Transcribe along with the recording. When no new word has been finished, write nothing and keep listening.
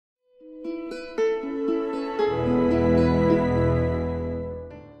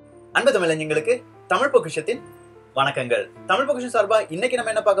அன்பு தமிழஞ்சங்களுக்கு தமிழ் பொக்கிஷத்தின் வணக்கங்கள். தமிழ் பொக்கிஷம் சார்பா இன்னைக்கு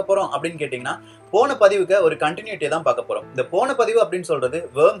நம்ம என்ன பார்க்க போறோம் அப்படின்னு கேட்டீங்கன்னா, போன பதிவுக்கு ஒரு கண்டினியூட்டி தான் பார்க்க போறோம். இந்த போன பதிவு அப்படின்னு சொல்றது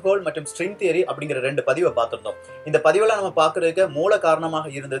வேர்ம் ஹோல் மற்றும் ஸ்ட்ரிங் தியரி அப்படிங்கிற ரெண்டு பதிவை பார்த்திருந்தோம். இந்த பதிவுல நம்ம பார்க்கறதுக்கு மூல காரணமாக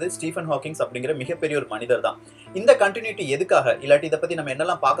இருந்தது ஸ்டீஃபன் ஹாக்கிங்ஸ் அப்படிங்கிற மிகப்பெரிய ஒரு மனிதர் தான். இந்த கண்டினியூட்டி எதுக்காக, இல்லாட்டி இதை பத்தி நம்ம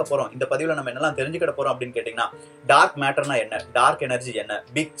என்னெல்லாம் பார்க்க போறோம், இந்த பதிவுல நம்ம என்னெல்லாம் தெரிஞ்சுக்கிட போறோம் அப்படின்னு கேட்டீங்கன்னா, டார்க் மேட்டர்னா என்ன, டார்க் எனர்ஜி என்ன,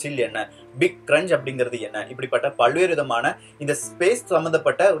 பிக் சில் என்ன, பிக் கிரன்ச் அப்படிங்கிறது என்ன, இப்படிப்பட்ட பல்வேறு விதமான இந்த ஸ்பேஸ்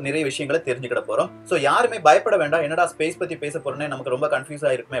சம்பந்தப்பட்ட நிறைய விஷயங்களை தெரிஞ்சுக்கிட போறோம். ஸோ யாருமே பயப்பட வேண்டாம், என்னடா ஸ்பேஸ் பத்தி பேச போறேன்னு நமக்கு ரொம்ப கன்ஃபியூஸ்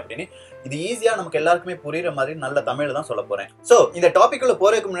ஆயிருக்குமே அப்படின்னு. இது ஈஸியா நமக்கு எல்லாருக்குமே புரியுற மாதிரி நல்ல தமிழ் தான் சொல்ல போறேன். சோ இந்த டாபிக்ல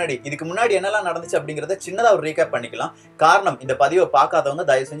போறதுக்கு முன்னாடி இதுக்கு முன்னாடி என்னெல்லாம் நடந்துச்சு அப்படிங்கறத சின்னதா ஒரு ரீகேப் பண்ணிக்கலாம். காரணம், இந்த பதிவை பார்க்காதவங்க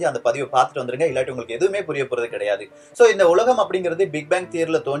தயவு செஞ்சு அந்த பதிவை பார்த்துட்டு வந்துருங்க, இல்லாட்டி உங்களுக்கு எதுவுமே புரிய போறது கிடையாது. சோ இந்த உலகம் அப்படிங்கிறது பிக் பேங்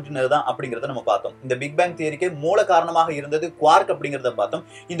தியரியில தோன்றினதுதான் அப்படிங்கறத நம்ம பார்த்தோம். இந்த பிக் பேங் தியரிக்கு மூல காரணமாக இருந்தது குவார்க் அப்படிங்கறத பார்த்தோம்.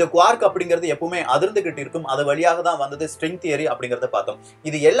 இந்த குவார்க் அப்படிங்கிறது எப்பவுமே அதிர்ந்துகிட்டு இருக்கும், அது வழியாக தான் வந்தது ஸ்ட்ரிங் தியரி அப்படிங்கறத பார்த்தோம்.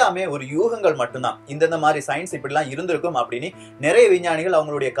 இது எல்லாமே ஒரு யூகங்கள் மட்டும்தான். இந்த மாதிரி சயின்ஸ் இப்படிலாம் இருந்திருக்கும் அப்படின்னு நிறைய விஞ்ஞானிகள்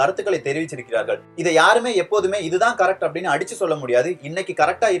அவங்களுடைய கருத்துக்களை தெரிவிச்சிருக்கிறார்கள். இதை யாருமே எப்போதுமே இதுதான் கரெக்ட் அப்படின்னு அடிச்சு சொல்ல முடியாது. இன்னைக்கு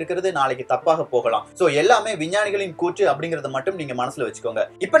கரெக்டா இருக்கிறது நாளைக்கு தப்பாக போகலாம். சோ எல்லாமே விஞ்ஞானிகளின் கூற்று அப்படிங்கறத மட்டும் நீங்க மனசுல வச்சுக்கோங்க.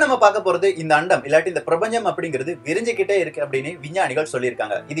 இப்ப நம்ம பார்க்க போறது இந்த அண்டம் இல்லாட்டி இந்த பிரபஞ்சம் அப்படிங்கிறது விரிஞ்சுக்கிட்டே இருக்கு அப்படின்னு விஞ்ஞானிகள்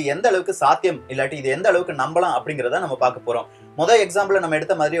சொல்லியிருக்காங்க. இது எந்த அளவுக்கு சாத்தியம் இல்லாட்டி இது எந்த அளவுக்கு நம்பலாம் அப்படிங்கறத நம்ம பார்க்க போறோம். முதல் எக்ஸாம்பிள் நம்ம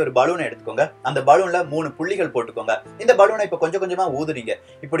எடுத்த மாதிரி ஒரு பலூனை எடுத்துக்கோங்க. அந்த பலூன்ல 3 புள்ளிகள் போட்டுக்கோங்க. இந்த பலூனை இப்ப கொஞ்சம் கொஞ்சமா ஊதுறீங்க.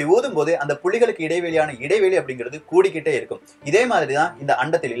 இப்படி ஊதும் போது அந்த புள்ளிகளுக்கு இடைவெளியான இடைவெளி அப்படிங்கிறது கூடிக்கிட்டே இருக்கும். இதே மாதிரிதான் இந்த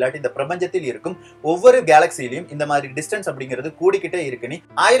அண்டத்தில் இல்லாட்டி இந்த பிரபஞ்சத்தில் இருக்கும் ஒவ்வொரு கேலக்சியிலும் இந்த மாதிரி டிஸ்டன்ஸ் அப்படிங்கிறது கூடிக்கிட்டே இருக்குன்னு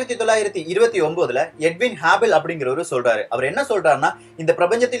 1929ல எட்வின் ஹாபிள் அப்படிங்கிறவரு சொல்றாரு. அவர் என்ன சொல்றாருன்னா, இந்த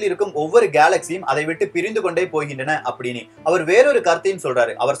பிரபஞ்சத்தில் இருக்கும் ஒவ்வொரு கேலக்சியும் அதை விட்டு பிரிந்து கொண்டே போகின்றன அப்படின்னு. அவர் வேறொரு கருத்தையும்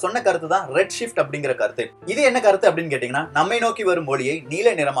சொல்றாரு. அவர் சொன்ன கருத்து தான் ரெட் ஷிஃப்ட் அப்படிங்கிற கருத்து. இது என்ன கருத்து அப்படின்னு கேட்டீங்கன்னா, நம்மை நோக்கி வரும் ஒளியை நீல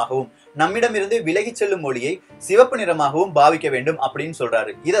நிறமாகவும் நம்மிடமிருந்து விலகி செல்லும் ஒளியை சிவப்பு நிறமாகவும் பாவிக்க வேண்டும் அப்படின்னு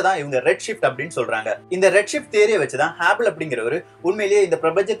சொல்றாரு. இததான் இவங்க ரெட் ஷிஃப்ட் அப்படின்னு சொல்றாங்க. இந்த ரெட் ஷிஃப்ட் தியரியை வச்சுதான் ஹாபிள் அப்படிங்கிறவரு உண்மையிலேயே இந்த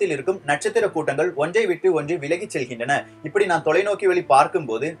பிரபஞ்சத்தில் இருக்கும் நட்சத்திர கூட்டங்கள் ஒன்றை விட்டு ஒன்று விலகி செல்கின்றன. இப்படி நான் தொலைநோக்கி வழி பார்க்கும்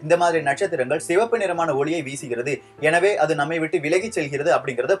போது இந்த மாதிரி நட்சத்திரங்கள் சிவப்பு நிறமான ஒளியை வீசுகிறது, எனவே அது நம்மை விட்டு விலகி செல்கிறது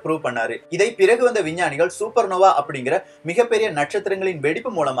அப்படிங்கறத ப்ரூவ் பண்ணாரு. இதை பிறகு வந்த விஞ்ஞானிகள் சூப்பர் நோவா அப்படிங்கிற மிகப்பெரிய நட்சத்திரங்களின்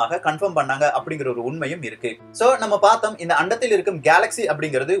வெடிப்பு மூலமாக கன்ஃபார்ம் பண்ணாங்க அப்படிங்கிற ஒரு உண்மையும் இருக்கு. சோ நம்ம பார்த்தோம், இந்த அண்டத்தில் இருக்கும் கேலக்சி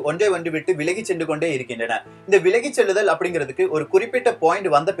அப்படிங்கிறது ஒன்றை ஒன்று விட்டு விலகி சென்று கொண்டே இருக்கின்றன. இந்த விலகி செல்லுதல் அப்படிங்கிறதுக்கு ஒரு குறிப்பிட்ட பாயிண்ட்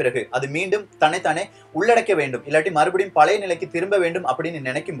வந்த பிறகு அது மீண்டும் தன்னைத்தானே உள்ளடக்க வேண்டும், இல்லாட்டி மறுபடியும் பழைய நிலைக்கு திரும்ப வேண்டும் அப்படின்னு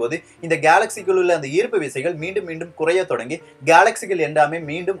நினைக்கும் போது இந்த கேலக்சிக்குள் உள்ள அந்த ஈர்ப்பு விசைகள் மீண்டும் மீண்டும் குறைய தொடங்கி கேலக்சிகள் எல்லாமே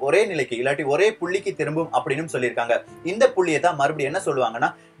மீண்டும் ஒரே நிலைக்கு இல்லாட்டி ஒரே புள்ளிக்கு திரும்பும் அப்படின்னு சொல்லியிருக்காங்க. இந்த புள்ளியை தான் மறுபடியும் என்ன சொல்லுவாங்கன்னா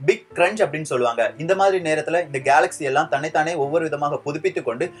பிக் கிரன்ச் அப்படின்னு சொல்லுவாங்க. இந்த மாதிரி நேரத்துல இந்த கேலக்சி எல்லாம் தன்னைத்தானே ஒவ்வொரு விதமாக புதுப்பித்துக்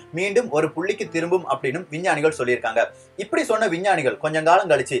கொண்டு மீண்டும் ஒரு புள்ளிக்கு திரும்பும் அப்படின்னு விஞ்ஞானிகள் சொல்லியிருக்காங்க. இப்படி சொன்ன விஞ்ஞானிகள் கொஞ்சம்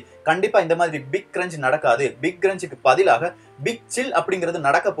காலம் கழிச்சு கண்டிப்பா இந்த மாதிரி பிக் கிரன்ச் நடக்காது, பிக் கிரன்ச்சுக்கு பதிலாக பிக் சில் அப்படிங்கிறது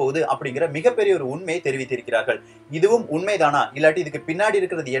நடக்க போகுது அப்படிங்கிற மிகப்பெரிய ஒரு உண்மையை தெரிவித்திருக்கிறார்கள். இதுவும் உண்மைதானா, இல்லாட்டி இதுக்கு பின்னாடி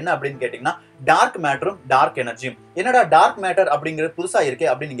இருக்கிறது என்ன அப்படின்னு கேட்டீங்கன்னா, டார்க் மேட்டரும் டார்க் எனர்ஜியும். என்னடா டார்க் மேட்டர் அப்படிங்கிறது புதுசா இருக்கே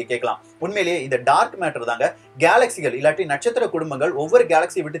அப்படின்னு நீங்க கேட்கலாம். உண்மையிலேயே இந்த டார்க் மேட்டர் தாங்க கேலக்சிகள் இல்லாட்டி நட்சத்திர குடும்பங்கள் ஒவ்வொரு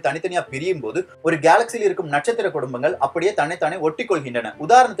கேலக்சியை விட்டு தனித்தனியா பிரியும் போது ஒரு கேலக்சியில் இருக்கும் நட்சத்திர குடும்பங்கள் அப்படியே தன்னைத்தானே ஒட்டி கொள்கின்றன.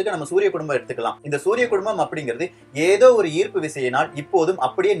 உதாரணத்துக்கு நம்ம சூரிய குடும்பம் எடுத்துக்கலாம். இந்த சூரிய குடும்பம் அப்படிங்கிறது ஏதோ ஒரு ஈர்ப்பு விசையினால் இப்போதும்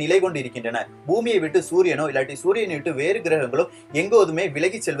அப்படியே நிலை கொண்டு இருக்கின்றன. பூமியை விட்டு சூரியனோ இல்லாட்டி சூரியனை விட்டு வேறு கிரகங்களோ எங்கோதுமே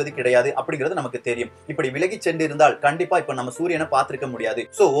விலகி செல்வது கிடையாது அப்படிங்கிறது நமக்கு தெரியும். இப்படி விலகி சென்று இருந்தால் கண்டிப்பா இப்ப நம்ம சூரியனை பார்த்திருக்க முடியாது.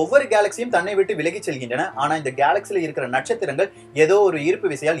 சோ ஒவ்வொரு கேலக்சியும் தன்னை விட்டு விலகி செல்கின்றன. ஆனா இந்த கேலக்சியில இருக்கிற நட்சத்திரங்கள் ஏதோ ஒரு ஈர்ப்பு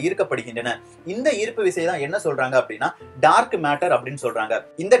விசையால் ஈர்க்கப்படுகின்றன. இந்த ஈர்ப்பு விசை தான் என்ன சொல்றாங்க அப்படின்னா டார்க் மேட்டர் அப்படின்னு சொல்றாங்க.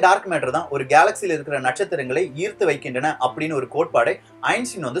 இந்த டார்க் மேட்டர் தான் ஒரு கேலக்சியில் இருக்கிற நட்சத்திரங்களை ஈர்த்து வைக்கின்றன அப்படின்னு ஒரு கோட்பாடை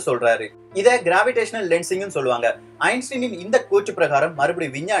ஐன்ஸ்டீன் வந்து சொல்றாரு. இத கிராவிடேஷனல் லென்சிங் சொல்லுவாங்க. ஐன்ஸ்டீனின் இந்த கூற்று பிரகாரம்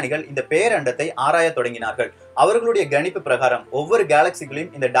மறுபடியும் விஞ்ஞானிகள் இந்த பேரண்டத்தை ஆராய தொடங்கினார்கள். அவர்களுடைய கணிப்பு பிரகாரம் ஒவ்வொரு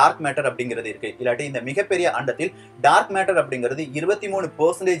கேலக்சிகளையும் இந்த டார்க் மேட்டர் அப்படிங்கிறது இருக்கு, இல்லாட்டி இந்த மிகப்பெரிய அண்டத்தில் டார்க் மேட்டர் அப்படிங்கிறது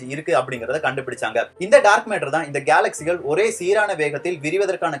 23% இருக்கு அப்படிங்கறத கண்டுபிடிச்சாங்க. இந்த டார்க் மேட்டர் தான் இந்த கேலக்சிகள் ஒரே சீரான வேகத்தில்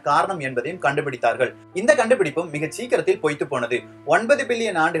விரிவதற்கான காரணம் என்பதையும் கண்டுபிடித்தார்கள். இந்த கண்டுபிடிப்பும் மிக சீக்கிரத்தில் பொய்த்து போனது. 9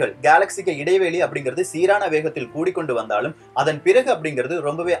 பில்லியன் ஆண்டுகள் கேலக்சிக்கு இடைவெளி அப்படிங்கிறது சீரான வேகத்தில் கூடிக்கொண்டு வந்தாலும் அதன் பிறகு அப்படிங்கிறது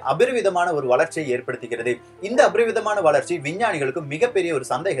ரொம்பவே அபரிவிதமான ஒரு வளர்ச்சியை ஏற்படுத்துகிறது. இந்த அபரிவிதமான வளர்ச்சி விஞ்ஞானிகளுக்கு மிகப்பெரிய ஒரு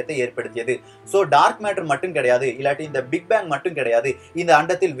சந்தேகத்தை ஏற்படுத்தியது. சோ டார்க் மேட்டர் மட்டும் கிடையாது, இல்லாட்டி இந்த பிக் பேங் மட்டும் கிடையாது, இந்த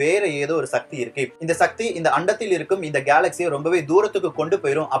அண்டத்தில் வேற ஏதோ ஒரு சக்தி இருக்கு. இந்த சக்தி இந்த அண்டத்தில் இருக்கும் இந்த கேலக்சியை ரொம்பவே தூரத்துக்கு கொண்டு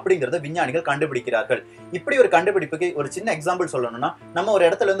போயிரும் அப்படிங்கறத விஞ்ஞானிகள் கண்டுபிடிக்கிறார்கள். இப்படி ஒரு கண்டுபிடிப்புக்கு ஒரு சின்ன எக்ஸாம்பிள் சொல்லணும்னா, நம்ம ஒரு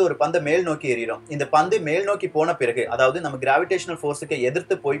இடத்துல இருந்து ஒரு பந்தை மேல் நோக்கி எறிகிறோம். இந்த பந்து மேல் நோக்கி போன பிறகு, அதாவது நம்ம கிராவிடேஷனல் ஃபோர்ஸுக்கு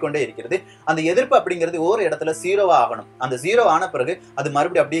எதிர்த்து போய்கொண்டே இருக்கிறது. அந்த எதிர்ப்பு அப்படிங்கிறது ஒரு இடத்துல ஜீரோவா ஆகணும். அந்த ஜீரோ ஆன பிறகு அது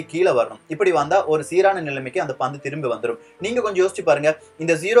மறுபடியும் அப்படியே கீழே வரணும். இப்படி வந்தா ஒரு சீரான நிலைமைக்கு அந்த பந்து திரும்பி வந்துடும். நீங்க கொஞ்சம் யோசிச்சு பாருங்க,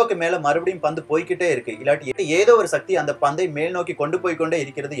 இந்த ஜீரோக்கு மேல மறுபடியும் பந்து போய்கிட்டே இருக்கு, இல்லாட்டி ஏதோ ஒரு சக்தி அந்த பந்தை மேல் நோக்கி கொண்டு போய் கொண்டே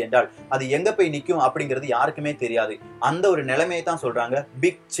இருக்கிறது என்றால் அது எங்க போய் நிக்கும் அப்படிங்கிறது யாருக்குமே தெரியாது. அந்த ஒரு நிலைமையை தான் சொல்றாங்க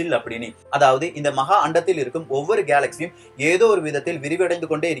பிக் சில் அப்படின்னு. அதாவது இந்த மகா அண்டத்தில் இருக்கும் ஒவ்வொரு கேலக்சியும் ஏதோ ஒரு விதத்தில் விரிவடைந்து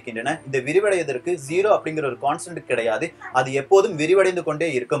கொண்டே இருக்கின்றன. இந்த விரிவடைவதற்கு 0 அப்படிங்கிற ஒரு கான்ஸ்டன்ட் கிடையாது. அது எப்போதும் விரிவடைந்து கொண்டே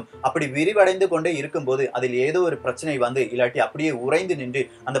இருக்கும். அப்படி விரிவடைந்து கொண்டே இருக்கும் போது அதில் ஏதோ ஒரு பிரச்சனை வந்து இல்லாட்டி அப்படியே உறைந்து நின்று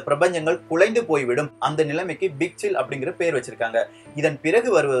அந்த பிரபஞ்சங்கள் குலைந்து போய்விடும். அந்த நிலைமைக்கு பிக் சில் அப்படிங்கிற பேர் வச்சிருக்காங்க. இதன் பிறகு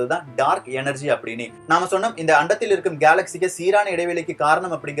வருவதுதான் டார்க் எனர்ஜி அப்படின்னு. நாம சொன்னோம் இந்த அண்டத்தில் இருக்கும் கேலக்சிக்கு சீரான இடைவெளிக்கு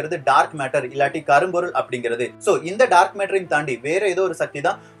காரணம் அப்படிங்கிறது டார்க் மேட்டர் இல்லாட்டி கரும்பொருள் அப்படிங்கிறது. சோ இந்த டார்க் மேட்டரையும் தாண்டி வேற ஏதோ ஒரு சக்தி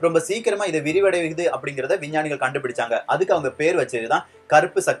தான் ரொம்ப சீக்கிரமா இதை விரிவடையுது அப்படிங்கறத விஞ்ஞானிகள் கண்டுபிடிச்சாங்க. அதுக்கு அவங்க பேர் வச்சதுதான்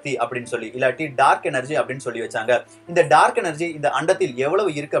கருப்பு சக்தி அப்படின்னு சொல்லி இல்லாட்டி டார்க் எனர்ஜி அப்படின்னு சொல்லி வச்சாங்க. இந்த டார்க் எனர்ஜி இந்த அண்டத்தில் எவ்வளவு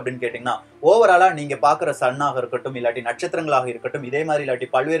இருக்கு அப்படின்னு கேட்டீங்கன்னா ஓவராலா நீங்க பாக்குற சன்னாக இருக்கட்டும் இல்லாட்டி நட்சத்திரங்களாக இருக்கட்டும் இதே மாதிரி இல்லாட்டி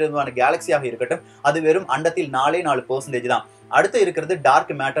பல்வேறு விதமான கேலக்சியாக இருக்கட்டும் அது வெறும் அண்டத்தில் 4% தான். அடுத்து இருக்கிறது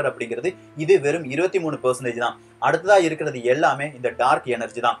டார்க் மேட்டர் அப்படிங்கிறது இது வெறும் 23% தான். அடுத்ததா இருக்கிறது எல்லாமே இந்த டார்க்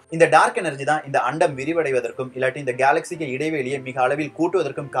எனர்ஜி தான். இந்த டார்க் எனர்ஜி தான் இந்த அண்டம் விரிவடைவதற்கும் இல்லாட்டி இந்த கேலக்சிக்கு இடைவெளியை மிக அளவில்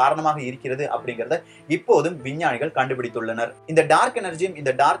கூட்டுவதற்கும் காரணமாக இருக்கிறது அப்படிங்கறத இப்போதும் விஞ்ஞானிகள் கண்டுபிடித்துள்ளனர். இந்த டார்க் எனர்ஜியும்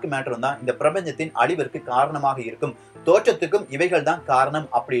இந்த டார்க் மேட்டரும் தான் இந்த பிரபஞ்சத்தின் அழிவிற்கு காரணமாக இருக்கும். தோற்றத்துக்கும் இவைகள் தான் காரணம்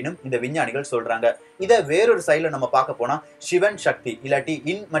அப்படின்னு இந்த விஞ்ஞானிகள் சொல்றாங்க. இத வேறொரு சைடுல நம்ம பார்க்க போனா சிவன் சக்தி இல்லாட்டி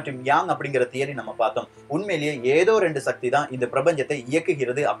இன் மற்றும் யாங் அப்படிங்கிற தியரி நம்ம பார்த்தோம். உண்மையிலேயே ஏதோ 2 சக்தி தான் இந்த பிரபஞ்சத்தை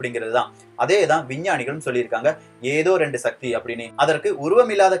இயக்குகிறது அப்படிங்கிறது தான். அதே தான் விஞ்ஞானிகளும் சொல்லியிருக்காங்க ஏதோ 2 சக்தி அப்படின்னு. அதற்கு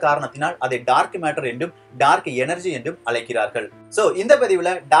உருவமில்லாத காரணத்தினால் அதை டார்க் மேட்டர் என்றும் டார்க் எனர்ஜி என்றும் அழைக்கிறார்கள். சோ இந்த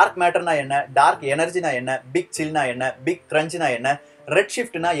பதிவுல டார்க் மேட்டர்னா என்ன, டார்க் எனர்ஜினா என்ன, பிக் சில்னா என்ன, பிக் கிரன்ச்னா என்ன, ரெட்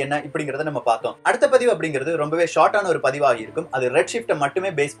ஷிஃப்ட்னா என்ன இப்படிங்கறத நம்ம பார்த்தோம். அடுத்த பதிவு அப்படிங்கிறது ரொம்பவே ஷார்ட்டான ஒரு பதிவாக இருக்கும். அது ரெட் ஷிஃப்ட்டை மட்டுமே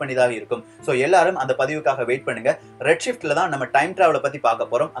பேஸ் பண்ணிதாக இருக்கும். சோ எல்லாரும் அந்த பதிவுக்காக வெயிட் பண்ணுங்க. ரெட் ஷிஃப்ட்ல தான் நம்ம டைம் டிராவலை பத்தி பார்க்க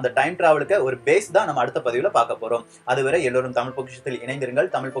போறோம். அந்த டைம் டிராவலுக்கு ஒரு பேஸ் தான் நம்ம அடுத்த பதிவுல பார்க்க போறோம். அதுவரை எல்லோரும் தமிழ் பொக்கிஷத்தில்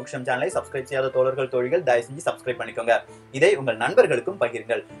இணைந்திருங்கள். தமிழ் பொக்கிஷம் சேனலை சப்ஸ்கிரைப் செய்யாத தோழர்கள் தோழிகள் தயவு செஞ்சு சப்ஸ்கிரைப் பண்ணிக்கோங்க. இதை உங்கள் நண்பர்களுக்கும்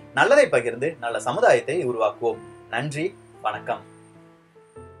பகிருங்கள். நல்லதை பகிர்ந்து நல்ல சமுதாயத்தை உருவாக்குவோம். நன்றி, வணக்கம்.